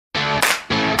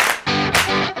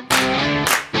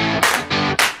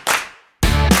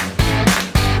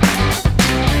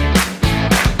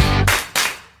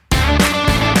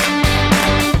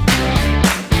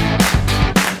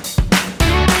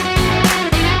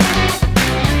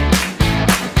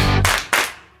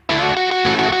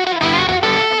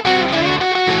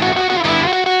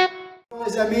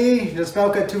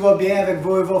j'espère que tout va bien avec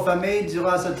vous et vos familles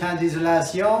durant ce temps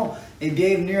d'isolation et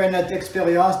bienvenue à notre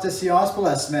expérience de science pour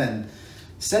la semaine.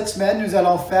 Cette semaine, nous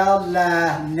allons faire de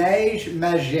la neige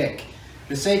magique.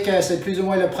 Je sais que c'est plus ou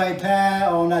moins le printemps,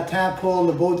 on attend pour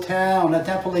le beau temps, on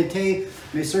attend pour l'été,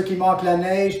 mais ceux qui manquent la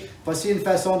neige, voici une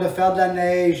façon de faire de la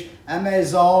neige à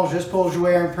maison, juste pour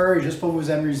jouer un peu et juste pour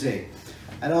vous amuser.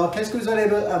 Alors, qu'est-ce que vous allez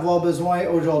avoir besoin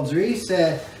aujourd'hui?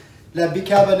 C'est la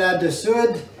bicarbonate de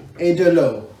soude et de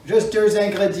l'eau. Juste deux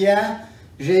ingrédients.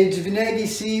 J'ai du vinaigre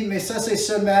ici, mais ça c'est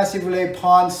seulement si vous voulez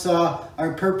prendre ça un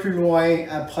peu plus loin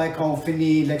après qu'on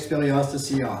finit l'expérience de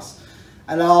science.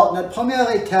 Alors, notre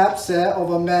première étape, c'est on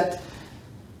va mettre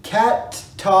 4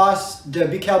 tasses de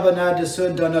bicarbonate de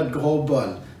soude dans notre gros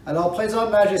bol. Alors,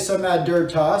 présentement, j'ai seulement 2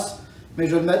 tasses, mais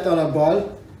je vais le mettre dans le bol.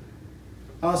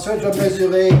 Ensuite, je vais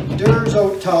mesurer 2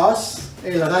 autres tasses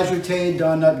et le rajouter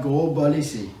dans notre gros bol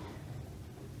ici.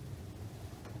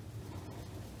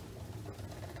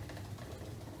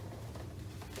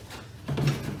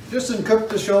 Juste une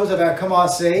couple de choses avant de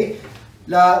commencer.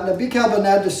 Le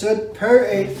bicarbonate de soude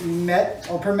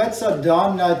on peut mettre ça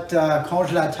dans notre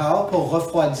congélateur pour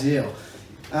refroidir.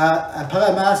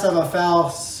 Apparemment, ça va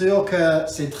faire sûr que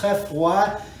c'est très froid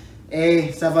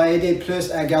et ça va aider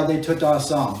plus à garder tout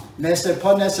ensemble. Mais ce n'est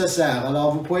pas nécessaire.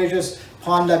 Alors, vous pouvez juste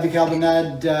prendre la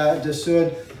bicarbonate de soude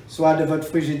soit de votre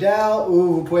frigidaire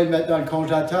ou vous pouvez le mettre dans le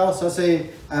congélateur. Ça, c'est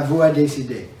à vous à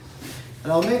décider.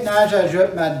 Alors maintenant,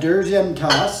 j'ajoute ma deuxième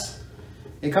tasse.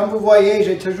 Et comme vous voyez,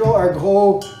 j'ai toujours un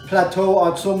gros plateau en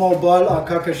dessous de mon bol en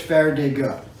cas que je fais un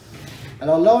dégât.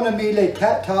 Alors là, on a mis les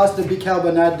 4 tasses de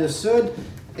bicarbonate de soude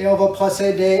et on va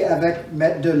procéder avec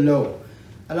mettre de l'eau.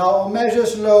 Alors, on met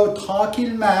juste l'eau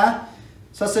tranquillement.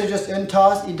 Ça, c'est juste une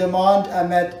tasse. Il demande à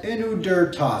mettre 1 ou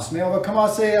 2 tasses. Mais on va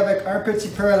commencer avec un petit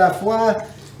peu à la fois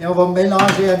et on va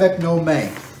mélanger avec nos mains.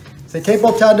 C'est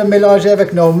important de mélanger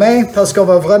avec nos mains parce qu'on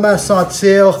va vraiment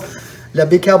sentir le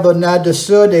bicarbonate de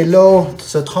soude et l'eau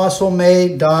se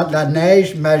transformer dans la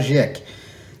neige magique.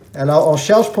 Alors, on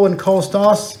cherche pour une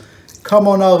constance comme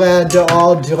on aurait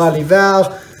dehors durant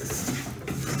l'hiver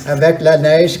avec la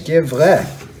neige qui est vraie.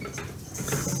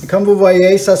 Et comme vous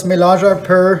voyez, ça se mélange un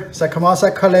peu, ça commence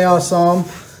à coller ensemble,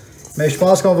 mais je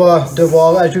pense qu'on va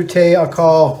devoir ajouter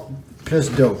encore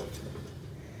plus d'eau.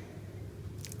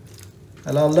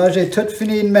 Alors là, j'ai tout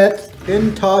fini de mettre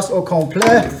une tasse au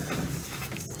complet.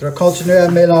 Je vais continuer à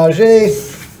mélanger.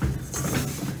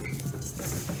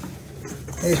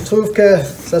 Et je trouve que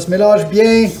ça se mélange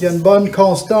bien, il y a une bonne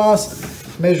constance,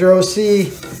 mais je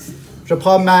vais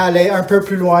probablement aller un peu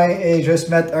plus loin et juste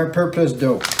mettre un peu plus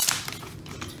d'eau.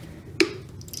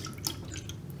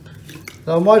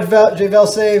 Alors moi, j'ai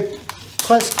versé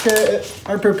presque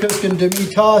un peu plus qu'une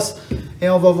demi-tasse et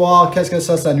on va voir qu'est-ce que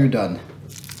ça nous donne.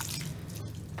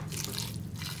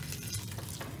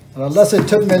 Alors là, c'est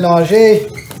tout mélangé.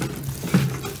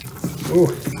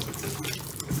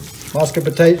 Je pense que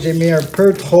peut-être j'ai mis un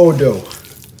peu trop d'eau.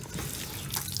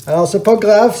 Alors, c'est pas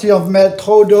grave si on met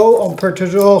trop d'eau, on peut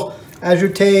toujours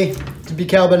ajouter du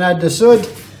bicarbonate de soude,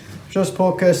 juste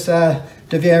pour que ça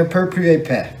devienne un peu plus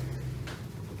épais.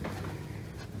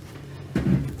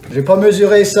 J'ai pas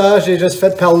mesuré ça, j'ai juste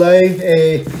fait par l'œil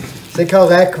et c'est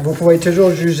correct. Vous pouvez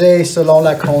toujours juger selon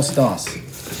la constance.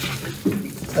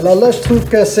 Alors là, je trouve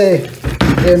que c'est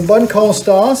une bonne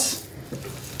constance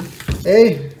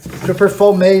et je peux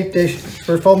former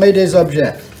des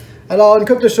objets. Alors, une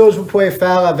couple de choses que vous pouvez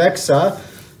faire avec ça,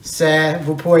 c'est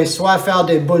vous pouvez soit faire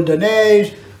des boules de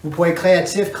neige, vous pouvez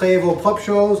créer vos propres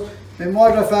choses, mais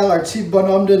moi, je vais faire un petit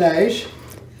bonhomme de neige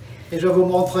et je vais vous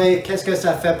montrer qu'est-ce que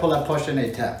ça fait pour la prochaine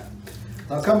étape.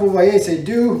 Donc, comme vous voyez, c'est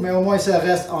doux, mais au moins ça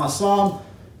reste ensemble,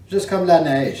 juste comme la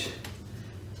neige.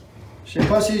 Je ne sais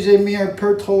pas si j'ai mis un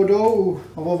peu trop d'eau ou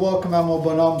on va voir comment mon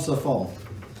bonhomme se forme.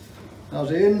 Alors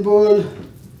j'ai une boule.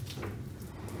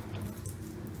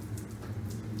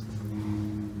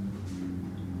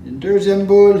 Une deuxième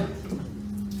boule.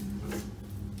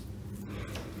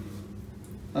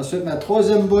 Ensuite ma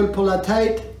troisième boule pour la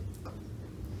tête.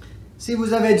 Si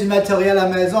vous avez du matériel à la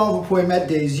maison, vous pouvez mettre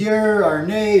des yeux, un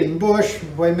nez, une bouche.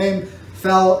 Vous pouvez même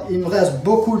faire, il me reste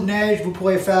beaucoup de neige, vous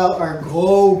pourrez faire un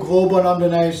gros bonhomme de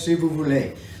neige si vous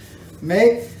voulez.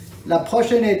 Mais la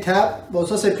prochaine étape, bon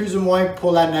ça c'est plus ou moins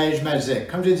pour la neige magique.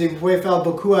 Comme je dis, vous pouvez faire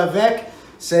beaucoup avec,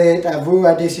 c'est à vous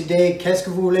à décider qu'est-ce que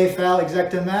vous voulez faire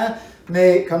exactement.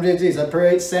 Mais comme je dis, ça peut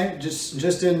être simple,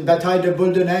 juste une bataille de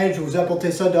boules de neige, vous apportez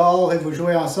ça dehors et vous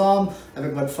jouez ensemble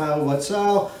avec votre frère ou votre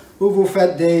soeur, ou vous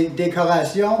faites des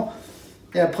décorations.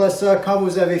 Et après ça, quand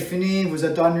vous avez fini, vous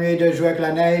êtes ennuyé de jouer avec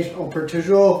la neige, on peut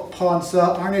toujours prendre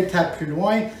ça une étape plus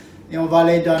loin et on va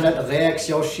aller dans notre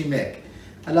réaction chimique.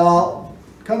 Alors,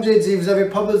 Comme j'ai dit, vous n'avez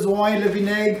pas besoin de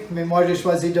vinaigre, mais moi j'ai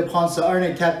choisi de prendre ça un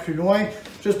étape plus loin,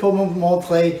 juste pour vous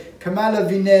montrer comment le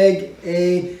vinaigre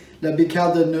et le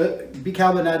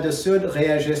bicarbonate de soude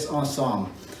réagissent ensemble.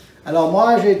 Alors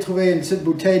moi, j'ai trouvé une petite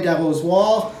bouteille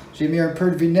d'arrosoir, j'ai mis un peu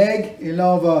de vinaigre, et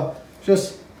là on va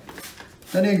juste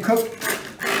donner une coupe.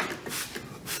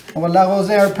 On va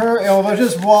l'arroser un peu et on va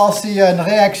juste voir s'il y a une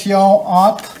réaction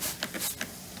entre.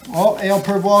 Oh, et on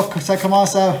peut voir que ça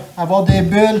commence à avoir des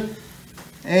bulles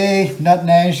et notre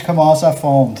neige commence à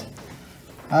fondre.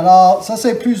 Alors, ça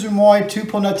c'est plus ou moins tout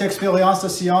pour notre expérience de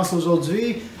science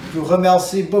aujourd'hui. Je vous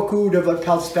remercie beaucoup de votre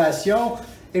participation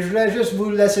et je voulais juste vous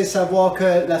laisser savoir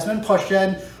que la semaine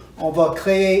prochaine, on va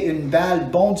créer une balle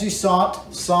bondissante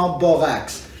sans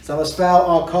borax. Ça va se faire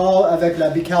encore avec la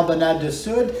bicarbonate de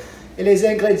soude. Et les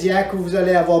ingrédients que vous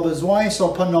allez avoir besoin ne sont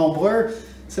pas nombreux.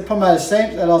 C'est pas mal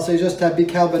simple. Alors, c'est juste la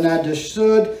bicarbonate de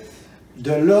soude,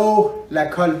 de l'eau, la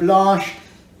colle blanche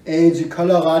et du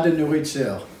colorant de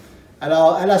nourriture.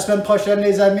 Alors, à la semaine prochaine,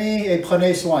 les amis, et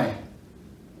prenez soin.